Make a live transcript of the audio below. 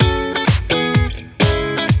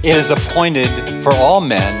It is appointed for all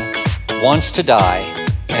men once to die,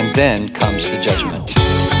 and then comes the judgment.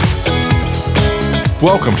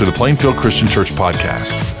 Welcome to the Plainfield Christian Church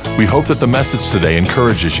podcast. We hope that the message today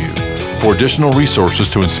encourages you. For additional resources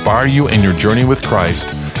to inspire you in your journey with Christ,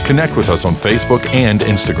 connect with us on Facebook and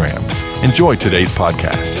Instagram. Enjoy today's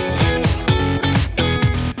podcast.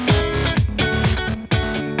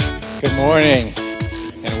 Good morning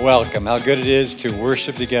and welcome. How good it is to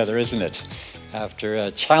worship together, isn't it? After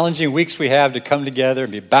challenging weeks we have to come together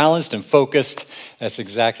and be balanced and focused, that's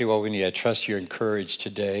exactly what we need. I trust you're encouraged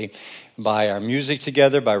today by our music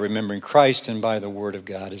together, by remembering Christ, and by the Word of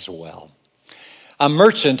God as well. A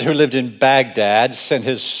merchant who lived in Baghdad sent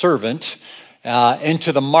his servant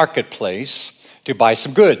into the marketplace to buy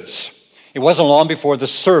some goods. It wasn't long before the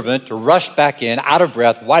servant rushed back in, out of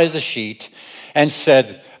breath, white as a sheet, and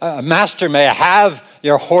said, "Master, may I have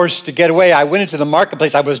your horse to get away? I went into the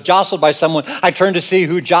marketplace. I was jostled by someone. I turned to see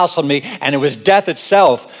who jostled me, and it was death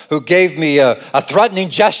itself who gave me a threatening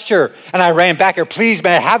gesture. And I ran back here. Please,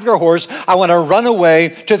 may I have your horse? I want to run away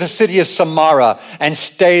to the city of Samarra and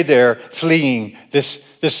stay there, fleeing this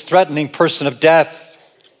threatening person of death."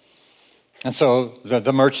 And so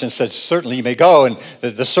the merchant said, "Certainly you may go." And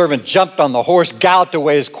the servant jumped on the horse, galloped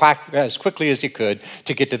away as quickly as he could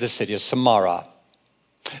to get to the city of Samarra.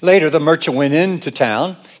 Later, the merchant went into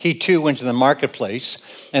town. He too went to the marketplace,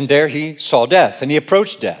 and there he saw death. And he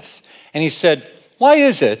approached death. And he said, "Why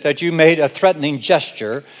is it that you made a threatening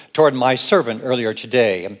gesture toward my servant earlier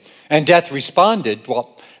today?" And death responded,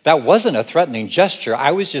 "Well, that wasn't a threatening gesture.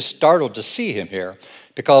 I was just startled to see him here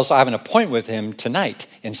because I have an appointment with him tonight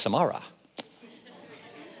in Samarra."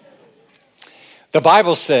 The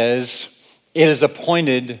Bible says it is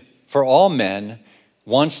appointed for all men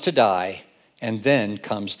once to die, and then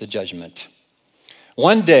comes the judgment.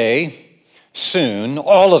 One day, soon,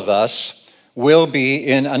 all of us will be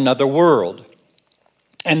in another world.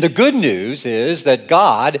 And the good news is that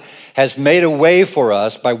God has made a way for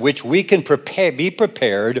us by which we can be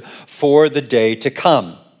prepared for the day to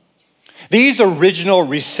come. These original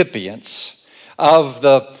recipients of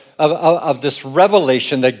this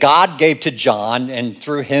revelation that God gave to John and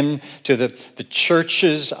through him to the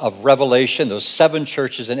churches of Revelation, those 7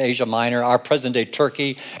 churches in Asia Minor, our present-day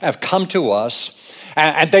Turkey, have come to us.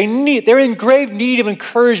 And they're in grave need of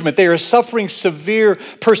encouragement. They are suffering severe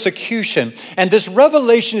persecution. And this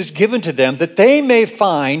revelation is given to them that they may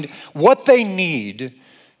find what they need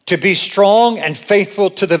to be strong and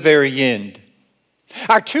faithful to the very end.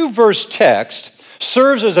 Our 2-verse text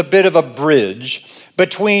serves as a bit of a bridge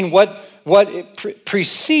between what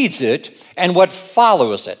precedes it and what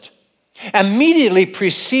follows it. Immediately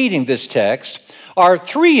preceding this text are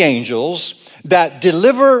 3 angels that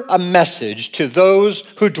deliver a message to those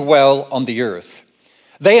who dwell on the earth.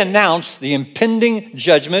 They announce the impending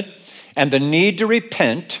judgment and the need to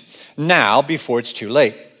repent now before it's too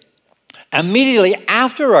late. Immediately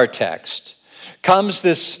after our text comes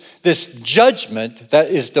this judgment that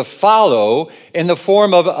is to follow in the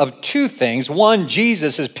form of 2 things. One,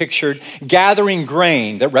 Jesus is pictured gathering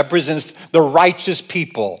grain that represents the righteous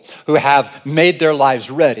people who have made their lives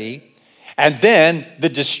ready. And then the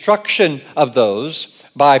destruction of those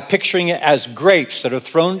by picturing it as grapes that are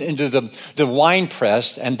thrown into the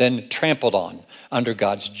winepress and then trampled on under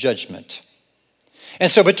God's judgment. And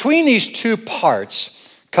so between these 2 parts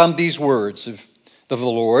come these words of the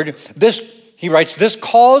Lord. He writes, "This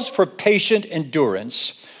calls for patient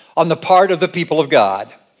endurance on the part of the people of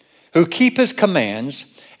God who keep his commands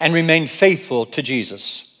and remain faithful to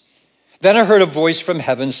Jesus." Then I heard a voice from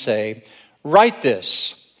heaven say, "Write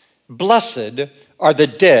this, blessed are the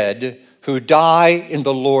dead who die in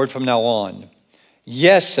the Lord from now on.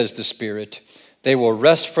 Yes, says the Spirit, they will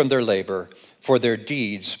rest from their labor, for their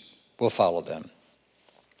deeds will follow them."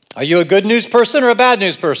 Are you a good news person or a bad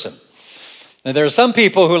news person? And there are some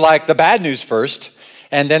people who like the bad news first,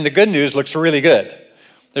 and then the good news looks really good.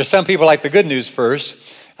 There's some people like the good news first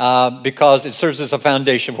because it serves as a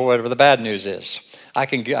foundation for whatever the bad news is. I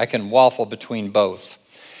can waffle between both.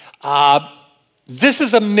 This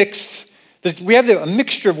is a mix. We have a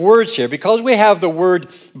mixture of words here because we have the word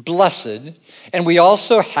blessed, and we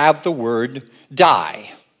also have the word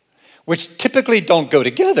die, which typically don't go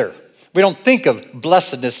together. We don't think of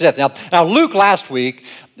blessedness, death. Now Luke last week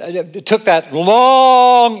took that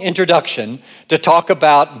long introduction to talk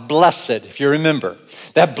about blessed, if you remember.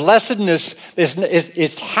 That blessedness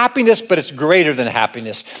is happiness, but it's greater than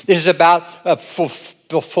happiness. It is about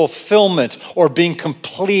fulfillment or being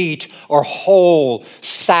complete or whole,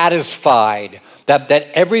 satisfied. That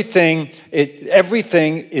everything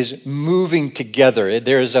is moving together.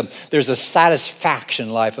 There's a satisfaction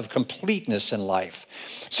in life, of completeness in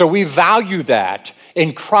life. So we value that.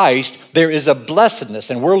 In Christ, there is a blessedness.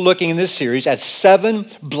 And we're looking in this series at 7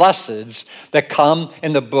 blesseds that come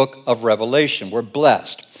in the book of Revelation. We're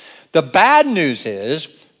blessed. The bad news is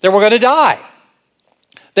that we're going to die.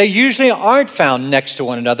 They usually aren't found next to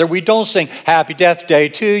one another. We don't sing, happy death day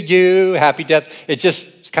to you, happy death.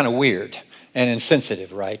 It's kind of weird and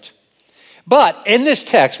insensitive, right? But in this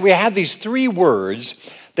text, we have these 3 words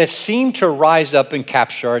that seem to rise up and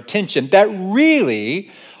capture our attention that really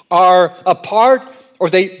are a part, or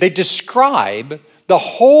they describe the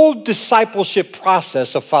whole discipleship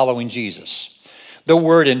process of following Jesus. The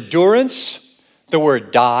word endurance, the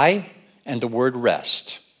word die, and the word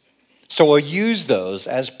rest. So we'll use those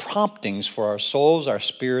as promptings for our souls, our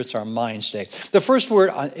spirits, our minds today. The first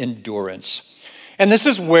word, endurance. And this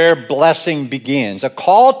is where blessing begins. A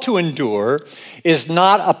call to endure is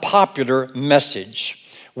not a popular message.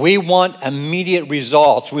 We want immediate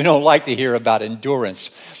results. We don't like to hear about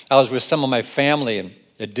endurance. I was with some of my family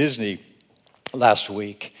at Disney last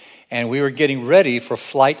week, and we were getting ready for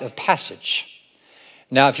Flight of Passage.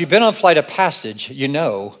 Now, if you've been on Flight of Passage, you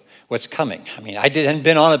know what's coming. I mean, I hadn't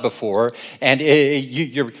been on it before, and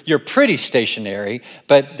you're pretty stationary,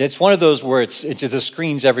 but it's one of those where it's the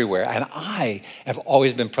screens everywhere, and I have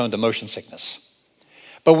always been prone to motion sickness.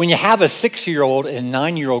 But when you have a 6-year-old and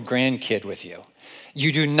 9-year-old grandkid with you,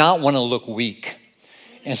 you do not want to look weak.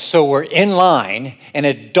 And so we're in line, and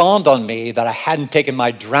it dawned on me that I hadn't taken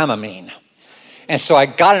my Dramamine. And so I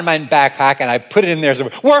got it in my backpack, and I put it in there. So,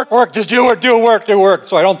 work, just do work,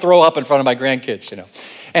 so I don't throw up in front of my grandkids, you know.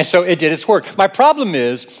 And so it did its work. My problem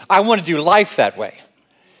is I want to do life that way.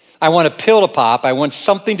 I want a pill to pop. I want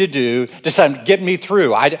something to do to get me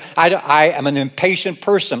through. I am an impatient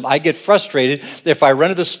person. I get frustrated if I run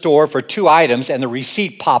to the store for 2 items and the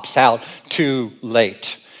receipt pops out too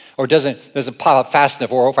late, or doesn't pop up fast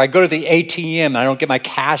enough, or if I go to the ATM and I don't get my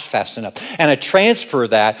cash fast enough. And I transfer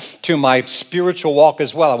that to my spiritual walk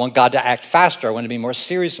as well. I want God to act faster. I want to be more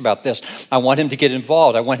serious about this. I want him to get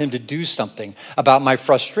involved. I want him to do something about my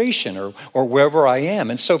frustration or wherever I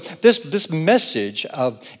am. And so this message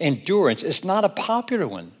of endurance is not a popular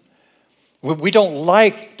one. We don't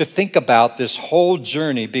like to think about this whole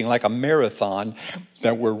journey being like a marathon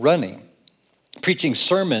that we're running. Preaching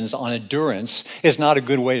sermons on endurance is not a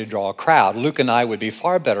good way to draw a crowd. Luke and I would be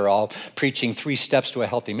far better off preaching 3 steps to a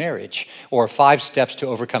healthy marriage or 5 steps to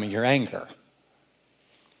overcoming your anger.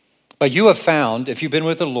 But you have found, if you've been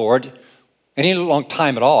with the Lord any long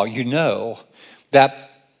time at all, you know that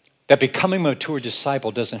becoming a mature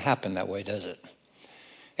disciple doesn't happen that way, does it?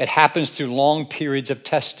 It happens through long periods of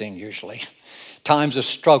testing, usually. Times of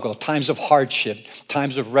struggle, times of hardship,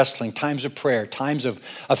 times of wrestling, times of prayer, times of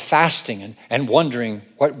fasting and wondering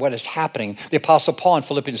what is happening. The Apostle Paul in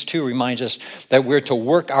Philippians 2 reminds us that we're to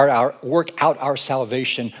work out our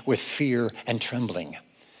salvation with fear and trembling.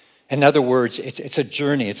 In other words, it's a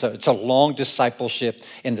journey. It's a long discipleship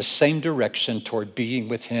in the same direction toward being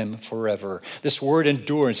with him forever. This word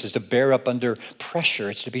endurance is to bear up under pressure.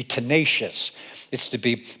 It's to be tenacious. It's to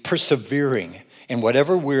be persevering. And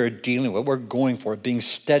whatever we're dealing with, we're going for, being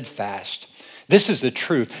steadfast. This is the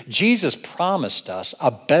truth. Jesus promised us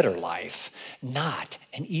a better life, not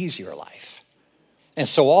an easier life. And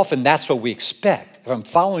so often that's what we expect. If I'm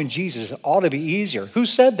following Jesus, it ought to be easier. Who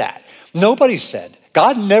said that? Nobody said.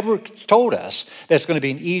 God never told us that it's going to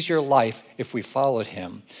be an easier life if we followed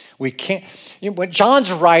him. We can't. When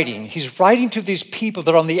John's writing, he's writing to these people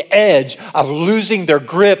that are on the edge of losing their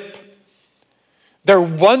grip. They're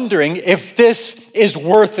wondering if this is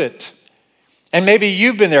worth it. And maybe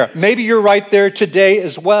you've been there. Maybe you're right there today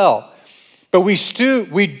as well. But we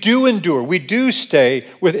do endure. We do stay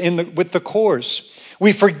with the course.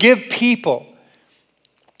 We forgive people,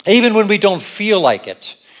 even when we don't feel like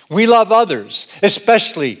it. We love others,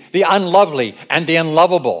 especially the unlovely and the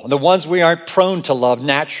unlovable, the ones we aren't prone to love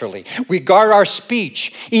naturally. We guard our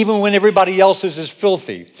speech, even when everybody else's is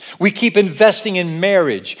filthy. We keep investing in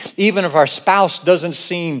marriage, even if our spouse doesn't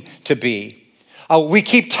seem to be. We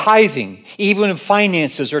keep tithing, even when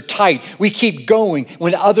finances are tight. We keep going.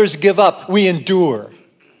 When others give up, we endure.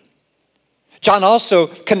 John also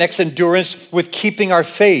connects endurance with keeping our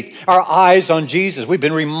faith, our eyes on Jesus. We've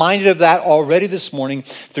been reminded of that already this morning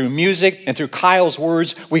through music and through Kyle's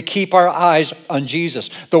words. We keep our eyes on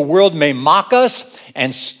Jesus. The world may mock us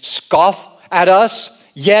and scoff at us,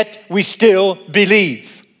 yet we still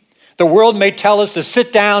believe. The world may tell us to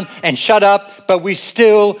sit down and shut up, but we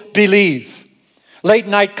still believe. Late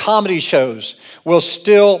night comedy shows will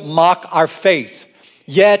still mock our faith,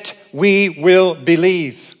 yet we will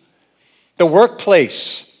believe. The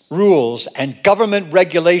workplace rules and government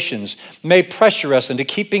regulations may pressure us into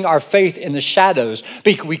keeping our faith in the shadows,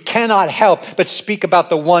 because we cannot help but speak about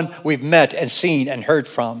the one we've met and seen and heard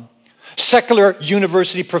from. Secular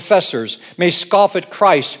university professors may scoff at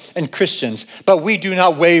Christ and Christians, but we do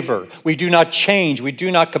not waver. We do not change. We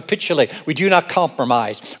do not capitulate. We do not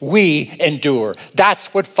compromise. We endure. That's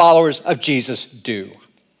what followers of Jesus do.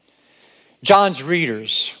 John's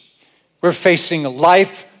readers were facing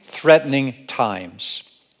life-threatening times.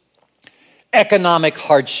 Economic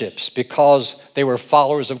hardships because they were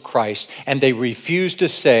followers of Christ and they refused to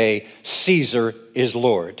say, Caesar is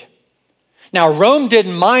Lord. Now, Rome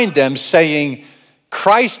didn't mind them saying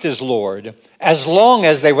Christ is Lord as long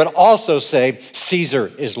as they would also say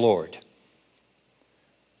Caesar is Lord.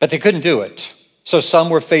 But they couldn't do it. So some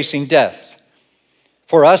were facing death.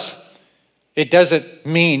 For us, it doesn't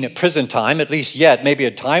mean prison time, at least yet. Maybe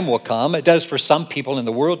a time will come. It does for some people in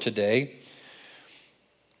the world today.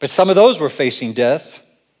 But some of those were facing death.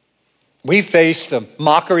 We face the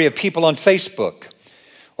mockery of people on Facebook,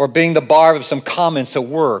 or being the bar of some comments at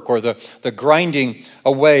work, or the grinding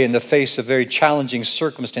away in the face of very challenging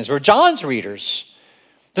circumstances. For John's readers,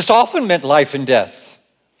 this often meant life and death.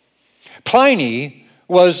 Pliny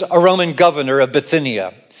was a Roman governor of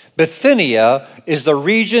Bithynia. Bithynia is the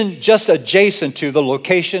region just adjacent to the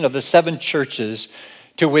location of the 7 churches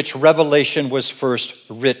to which Revelation was first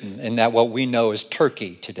written, in that what we know as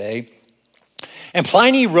Turkey today. And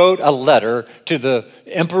Pliny wrote a letter to the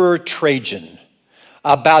Emperor Trajan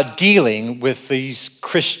about dealing with these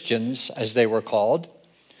Christians, as they were called.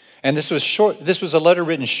 And this was a letter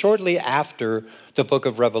written shortly after the book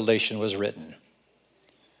of Revelation was written.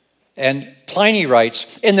 And Pliny writes,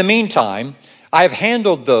 in the meantime, I have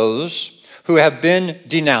handled those who have been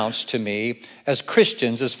denounced to me as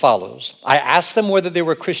Christians as follows. I asked them whether they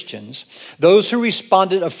were Christians. Those who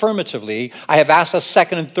responded affirmatively, I have asked a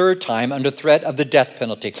second and third time under threat of the death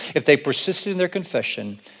penalty. If they persisted in their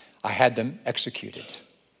confession, I had them executed.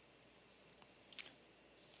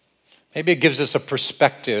 Maybe it gives us a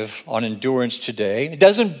perspective on endurance today. It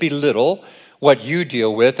doesn't belittle what you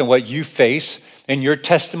deal with and what you face in your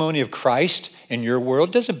testimony of Christ in your world.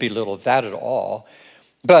 It doesn't belittle that at all.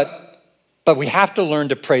 But we have to learn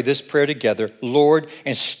to pray this prayer together. Lord,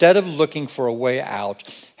 instead of looking for a way out,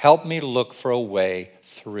 help me look for a way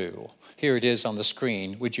through. Here it is on the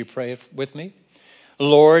screen. Would you pray with me?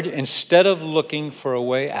 Lord, instead of looking for a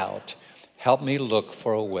way out, help me look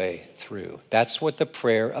for a way through. That's what the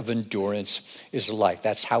prayer of endurance is like.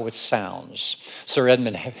 That's how it sounds. Sir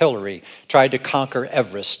Edmund Hillary tried to conquer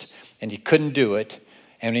Everest, and he couldn't do it.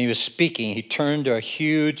 And when he was speaking, he turned to a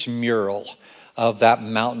huge mural of that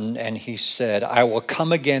mountain, and he said, I will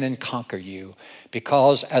come again and conquer you,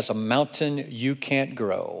 because as a mountain you can't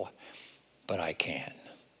grow, but I can.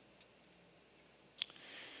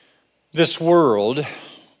 This world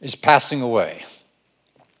is passing away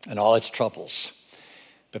and all its troubles,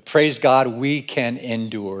 but praise God, we can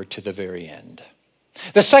endure to the very end.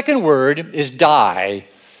 The second word is die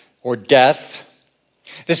or death.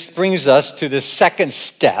 This brings us to the second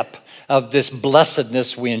step of this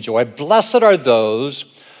blessedness we enjoy. Blessed are those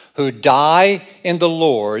who die in the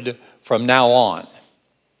Lord from now on.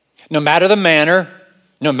 No matter the manner,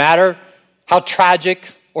 no matter how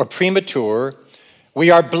tragic or premature, we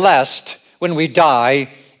are blessed when we die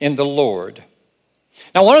in the Lord.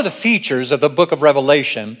 Now, one of the features of the book of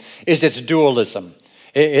Revelation is its dualism.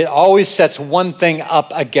 It always sets one thing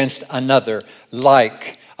up against another,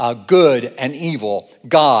 like good and evil,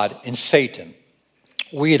 God and Satan.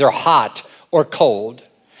 We're either hot or cold.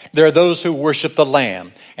 There are those who worship the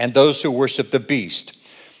Lamb and those who worship the beast.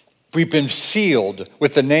 We've been sealed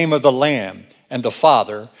with the name of the Lamb and the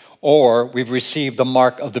Father, or we've received the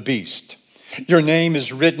mark of the beast. Your name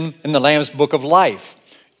is written in the Lamb's book of life,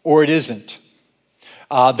 or it isn't.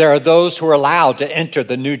 There are those who are allowed to enter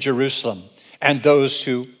the New Jerusalem and those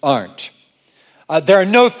who aren't. There are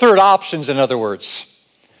no third options, in other words.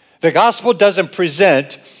 The gospel doesn't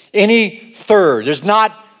present any third. There's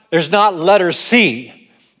not letter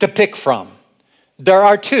C to pick from. There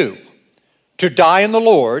are two: to die in the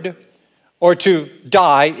Lord or to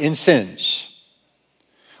die in sins.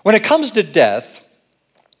 When it comes to death,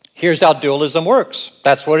 here's how dualism works.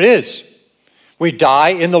 That's what it is. We die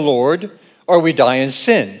in the Lord or we die in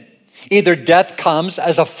sin. Either death comes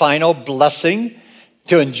as a final blessing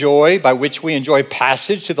to enjoy, by which we enjoy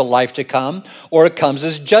passage to the life to come, or it comes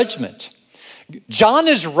as judgment. John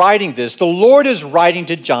is writing this, the Lord is writing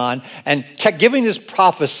to John and giving this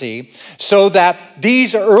prophecy so that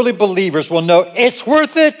these early believers will know it's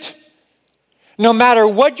worth it. No matter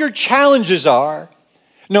what your challenges are,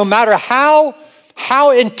 no matter how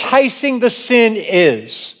enticing the sin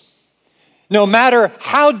is, no matter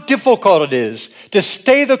how difficult it is to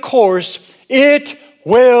stay the course, it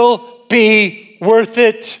will be worth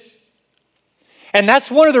it. And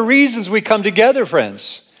that's one of the reasons we come together,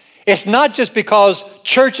 friends. It's not just because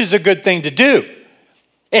church is a good thing to do.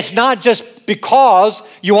 It's not just because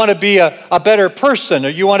you want to be a better person or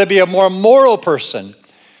you want to be a more moral person.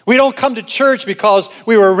 We don't come to church because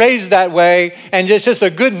we were raised that way and it's just a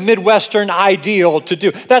good Midwestern ideal to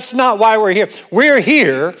do. That's not why we're here. We're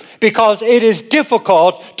here because it is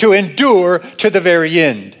difficult to endure to the very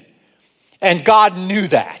end. And God knew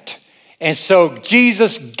that. And so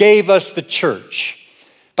Jesus gave us the church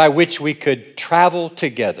by which we could travel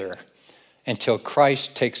together until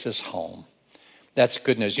Christ takes us home. That's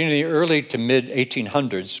good news. You know, in the early to mid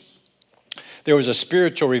 1800s, there was a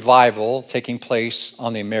spiritual revival taking place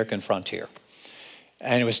on the American frontier.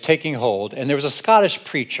 And it was taking hold. And there was a Scottish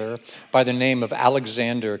preacher by the name of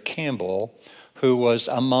Alexander Campbell, who was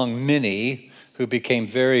among many who became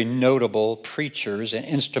very notable preachers and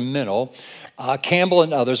instrumental. Campbell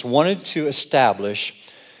and others wanted to establish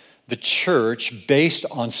the church based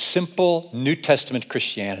on simple New Testament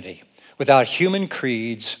Christianity, without human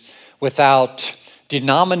creeds, without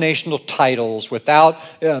denominational titles, without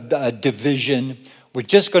division. We're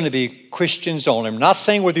just going to be Christians only. I'm not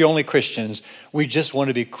saying we're the only Christians. We just want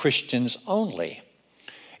to be Christians only.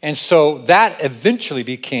 And so that eventually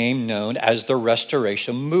became known as the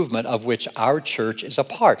Restoration Movement, of which our church is a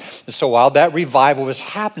part. And so while that revival was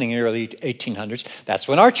happening in the early 1800s, that's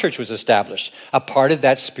when our church was established, a part of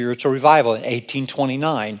that spiritual revival in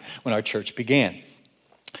 1829 when our church began.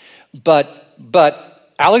 But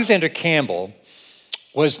Alexander Campbell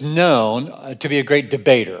was known to be a great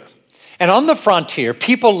debater. And on the frontier,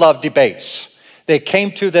 people loved debates. They came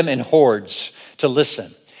to them in hordes to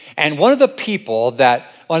listen. And one of the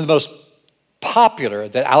most popular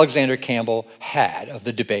that Alexander Campbell had of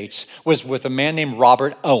the debates was with a man named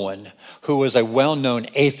Robert Owen, who was a well-known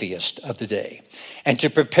atheist of the day. And to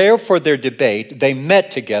prepare for their debate, they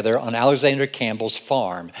met together on Alexander Campbell's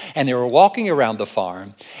farm. And they were walking around the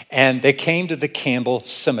farm, and they came to the Campbell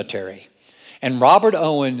Cemetery. And Robert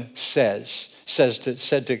Owen said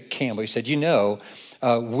to Campbell, he said, you know,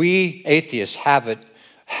 we atheists have it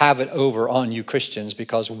over on you Christians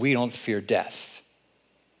because we don't fear death.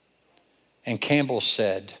 And Campbell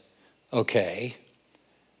said, okay,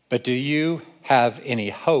 but do you have any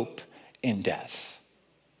hope in death?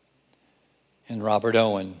 And Robert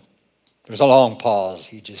Owen, there was a long pause.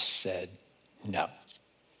 He just said, no.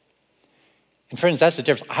 And friends, that's the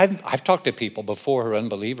difference. I've talked to people before who are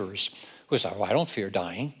unbelievers who say, well, I don't fear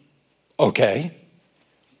dying. Okay,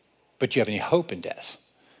 but do you have any hope in death?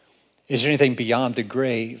 Is there anything beyond the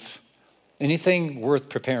grave? Anything worth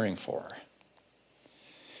preparing for?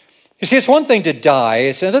 You see, it's one thing to die.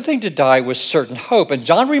 It's another thing to die with certain hope. And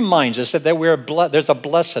John reminds us that there's a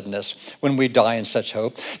blessedness when we die in such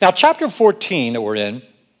hope. Now, chapter 14 that we're in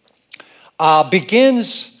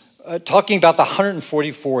begins talking about the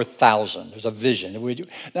 144,000. There's a vision.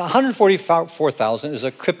 Now, 144,000 is a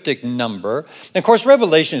cryptic number. And of course,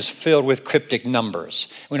 Revelation is filled with cryptic numbers.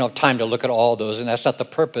 We don't have time to look at all those, and that's not the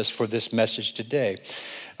purpose for this message today.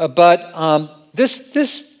 But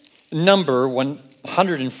this number,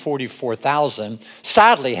 144,000,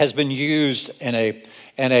 sadly has been used in a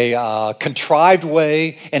contrived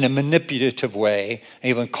way, in a manipulative way.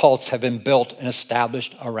 Even cults have been built and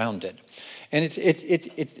established around it. And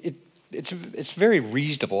it's very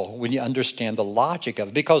reasonable when you understand the logic of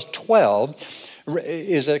it, because 12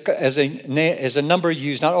 is a number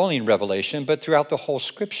used not only in Revelation but throughout the whole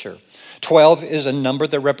Scripture. 12 is a number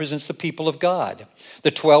that represents the people of God.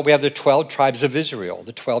 We have the 12 tribes of Israel,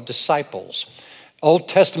 the 12 disciples. Old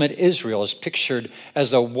Testament Israel is pictured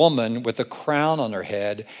as a woman with a crown on her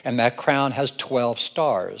head, and that crown has 12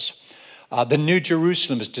 stars. The New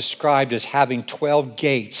Jerusalem is described as having 12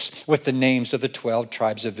 gates with the names of the 12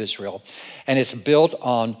 tribes of Israel. And it's built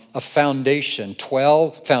on a foundation,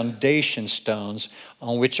 12 foundation stones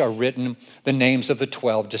on which are written the names of the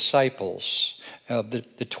 12 disciples,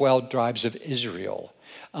 the 12 tribes of Israel.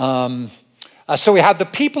 So we have the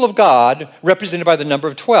people of God represented by the number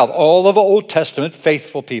of 12. All of the Old Testament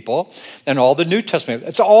faithful people and all the New Testament.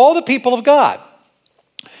 It's all the people of God.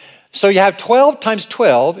 So you have 12 times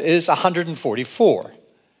 12 is 144.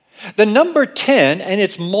 The number 10 and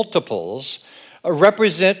its multiples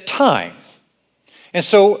represent time. And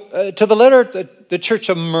so to the letter the church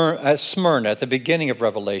of Smyrna at the beginning of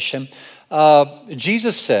Revelation,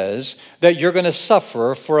 Jesus says that you're going to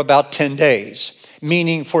suffer for about 10 days,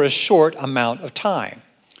 meaning for a short amount of time.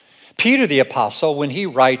 Peter the apostle, when he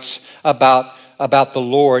writes about the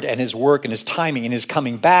Lord and his work and his timing and his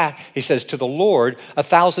coming back, he says, to the Lord,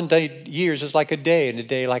 1,000 years is like a day, and a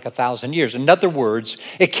day like 1,000 years. In other words,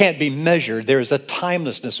 it can't be measured. There is a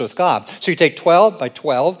timelessness with God. So you take 12 by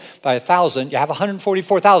 1,000, you have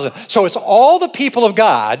 144,000. So it's all the people of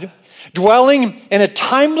God dwelling in a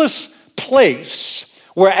timeless place,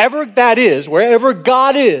 wherever that is, wherever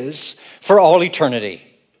God is, for all eternity.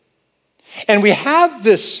 And we have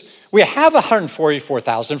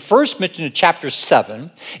 144,000, first mentioned in chapter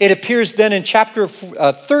 7. It appears then in chapter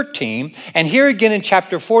 13, and here again in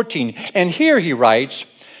chapter 14. And here he writes,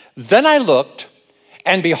 then I looked,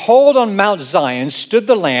 and behold, on Mount Zion stood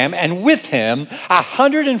the Lamb, and with him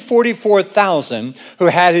 144,000 who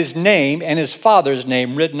had his name and his Father's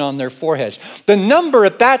name written on their foreheads. The number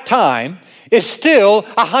at that time is still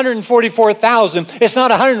 144,000. It's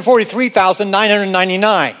not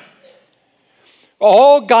 143,999.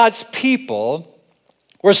 All God's people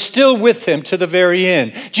were still with him to the very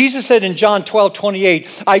end. Jesus said in John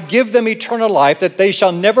 12:28, I give them eternal life, that they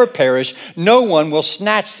shall never perish. No one will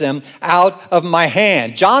snatch them out of my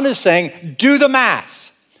hand. John is saying, do the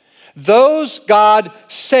math. Those God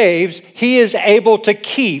saves, he is able to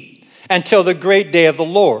keep until the great day of the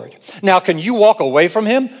Lord. Now, can you walk away from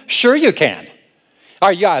him? Sure you can.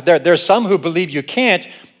 There's some who believe you can't.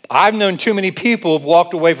 I've known too many people who've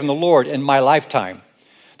walked away from the Lord in my lifetime.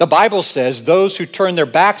 The Bible says those who turn their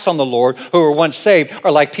backs on the Lord, who were once saved,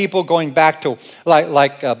 are like people going back to,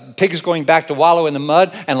 like pigs going back to wallow in the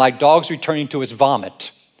mud, and like dogs returning to its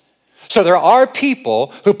vomit. So there are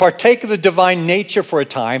people who partake of the divine nature for a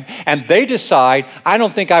time, and they decide, I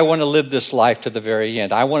don't think I want to live this life to the very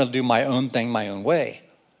end. I want to do my own thing my own way.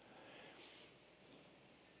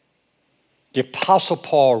 The Apostle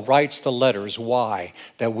Paul writes the letters. Why?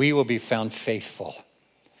 That we will be found faithful.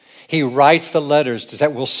 He writes the letters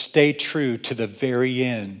that will stay true to the very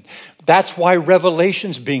end. That's why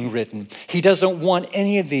Revelation's being written. He doesn't want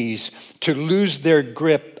any of these to lose their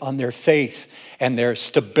grip on their faith and their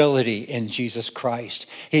stability in Jesus Christ.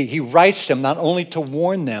 He writes them not only to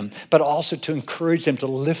warn them, but also to encourage them, to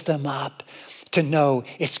lift them up, to know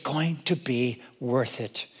it's going to be worth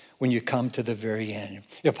it when you come to the very end.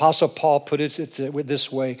 The Apostle Paul put it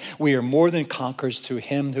this way, we are more than conquerors through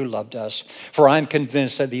him who loved us. For I am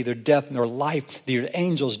convinced that neither death nor life, neither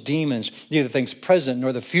angels, demons, neither things present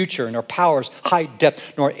nor the future, nor powers, height, depth,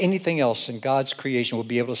 nor anything else in God's creation will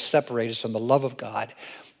be able to separate us from the love of God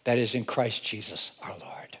that is in Christ Jesus our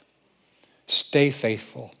Lord. Stay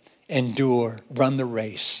faithful, endure, run the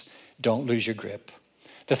race. Don't lose your grip.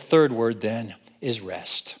 The third word then is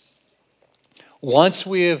rest. Once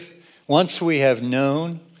we have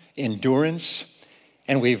known endurance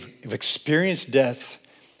and we've experienced death,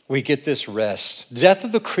 we get this rest. Death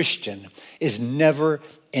of the Christian is never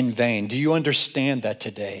in vain. Do you understand that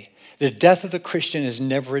today? The death of the Christian is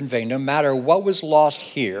never in vain. No matter what was lost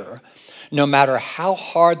here, no matter how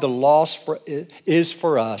hard the loss is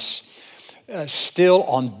for us, still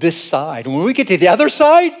on this side. When we get to the other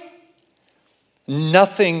side,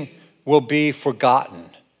 nothing will be forgotten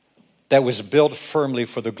that was built firmly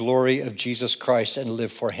for the glory of Jesus Christ and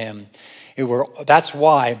live for him. That's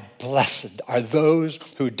why blessed are those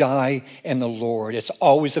who die in the Lord. It's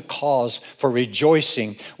always a cause for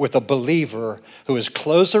rejoicing with a believer who has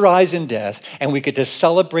closed their eyes in death, and we get to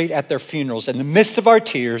celebrate at their funerals in the midst of our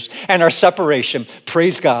tears and our separation.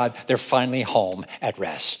 Praise God, they're finally home at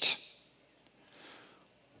rest.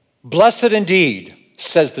 Blessed indeed,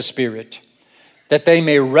 says the Spirit, that they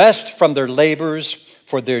may rest from their labors,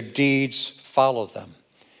 for their deeds follow them.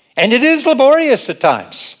 And it is laborious at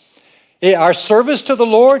times. Our service to the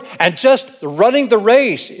Lord and just running the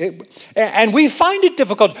race. And we find it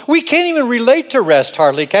difficult. We can't even relate to rest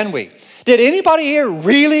hardly, can we? Did anybody here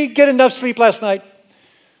really get enough sleep last night?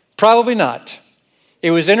 Probably not.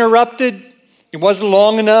 It was interrupted. It wasn't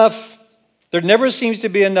long enough. There never seems to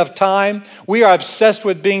be enough time. We are obsessed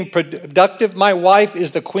with being productive. My wife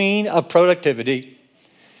is the queen of productivity.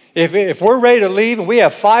 If we're ready to leave and we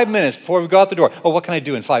have 5 minutes before we go out the door, what can I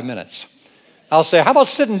do in 5 minutes? I'll say, how about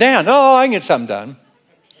sitting down? Oh, I can get something done.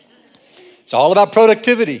 It's all about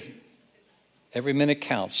productivity. Every minute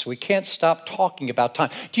counts. We can't stop talking about time.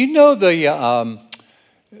 Do you know the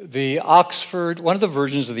Oxford, one of the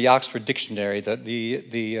versions of the Oxford Dictionary,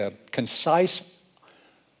 the concise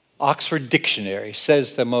Oxford Dictionary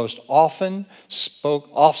says the most oft-spoken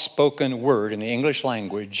word in the English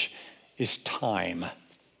language is time.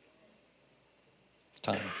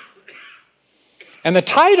 Time. And the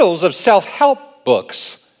titles of self-help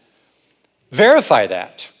books verify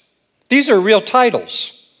that. These are real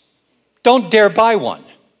titles. Don't dare buy one.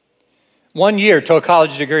 1 year to a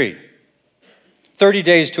college degree. 30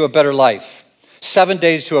 days to a better life. 7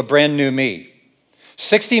 days to a brand new me.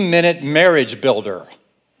 60-minute marriage builder.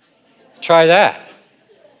 Try that.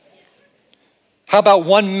 How about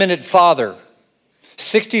 1 minute father?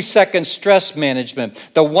 60-second stress management,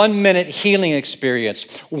 the 1 minute healing experience,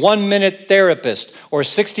 1 minute therapist, or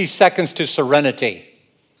 60 seconds to serenity.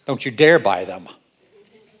 Don't you dare buy them.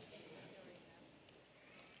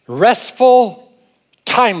 Restful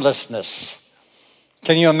timelessness.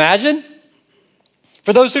 Can you imagine?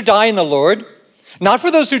 For those who die in the Lord, not for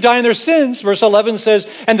those who die in their sins. Verse 11 says,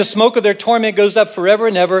 and the smoke of their torment goes up forever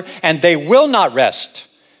and ever, and they will not rest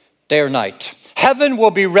day or night. Heaven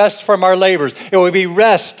will be rest from our labors. It will be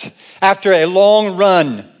rest after a long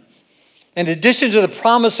run. In addition to the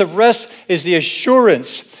promise of rest is the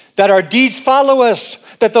assurance that our deeds follow us,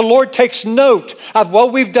 that the Lord takes note of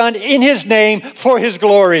what we've done in his name for his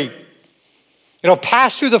glory. It'll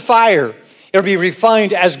pass through the fire. It'll be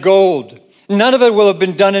refined as gold. None of it will have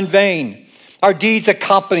been done in vain. Our deeds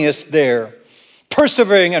accompany us there,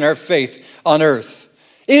 persevering in our faith on earth.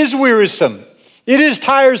 It is wearisome. It is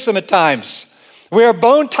tiresome at times. We are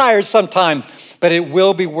bone tired sometimes, but it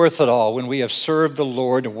will be worth it all when we have served the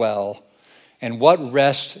Lord well. And what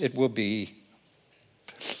rest it will be.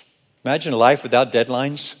 Imagine a life without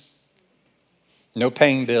deadlines, no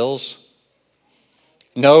paying bills,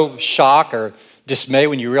 no shock or dismay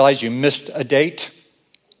when you realize you missed a date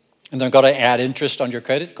and they're going to add interest on your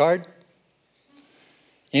credit card.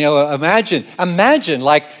 You know, imagine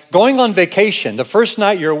like going on vacation, the first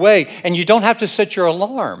night you're away, and you don't have to set your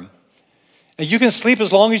alarm. And you can sleep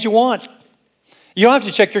as long as you want. You don't have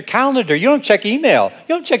to check your calendar. You don't check email.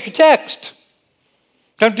 You don't check your text.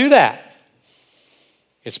 Don't do that.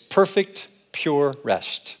 It's perfect, pure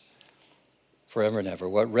rest forever and ever.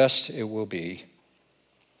 What rest it will be.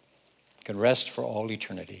 You can rest for all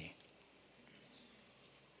eternity.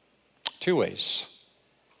 2 ways.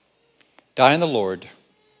 Die in the Lord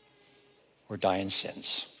or die in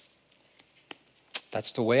sins.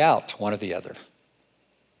 That's the way out, one or the other.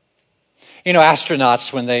 You know,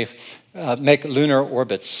 astronauts, when they make lunar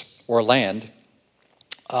orbits or land,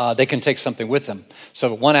 they can take something with them.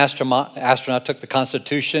 So one astronaut took the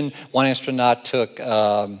Constitution, one astronaut took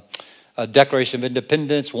a Declaration of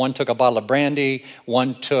Independence, one took a bottle of brandy,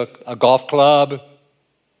 one took a golf club.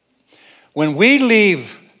 When we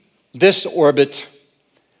leave this orbit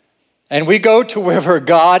and we go to wherever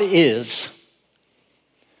God is,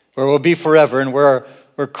 where we'll be forever and where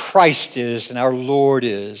Christ is and our Lord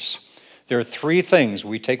is, there are 3 things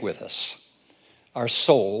we take with us. Our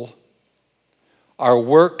soul, our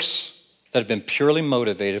works that have been purely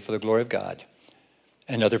motivated for the glory of God,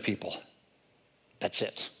 and other people. That's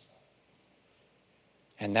it.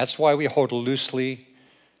 And that's why we hold loosely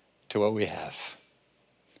to what we have.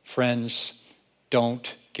 Friends,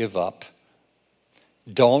 don't give up.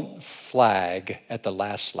 Don't flag at the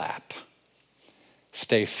last lap.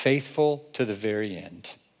 Stay faithful to the very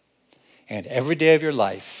end. And every day of your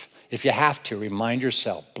life, if you have to, remind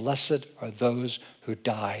yourself, blessed are those who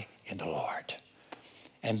die in the Lord.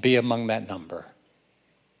 And be among that number.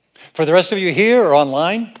 For the rest of you here or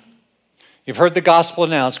online, you've heard the gospel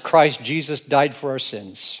announced, Christ Jesus died for our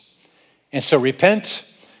sins. And so repent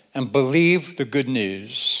and believe the good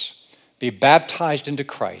news. Be baptized into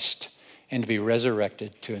Christ and be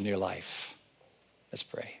resurrected to a new life. Let's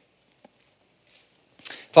pray.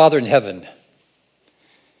 Father in heaven,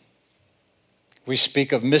 we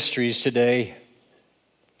speak of mysteries today,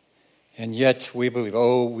 and yet we believe.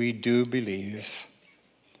 Oh, we do believe.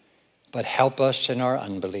 But help us in our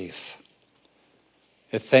unbelief.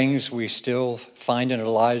 The things we still find in our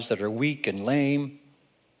lives that are weak and lame,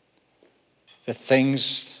 the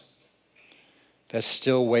things that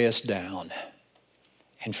still weigh us down,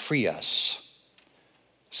 and free us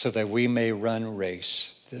so that we may run a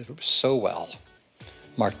race so well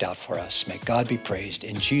marked out for us. May God be praised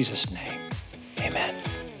in Jesus' name. Amen.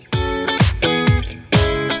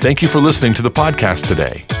 Thank you for listening to the podcast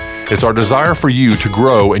today. It's our desire for you to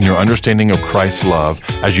grow in your understanding of Christ's love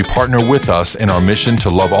as you partner with us in our mission to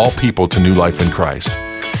love all people to new life in Christ.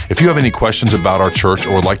 If you have any questions about our church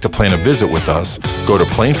or would like to plan a visit with us, go to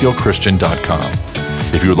plainfieldchristian.com.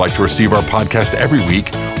 If you would like to receive our podcast every week,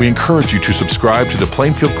 we encourage you to subscribe to the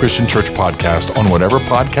Plainfield Christian Church podcast on whatever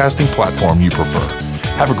podcasting platform you prefer.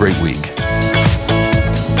 Have a great week.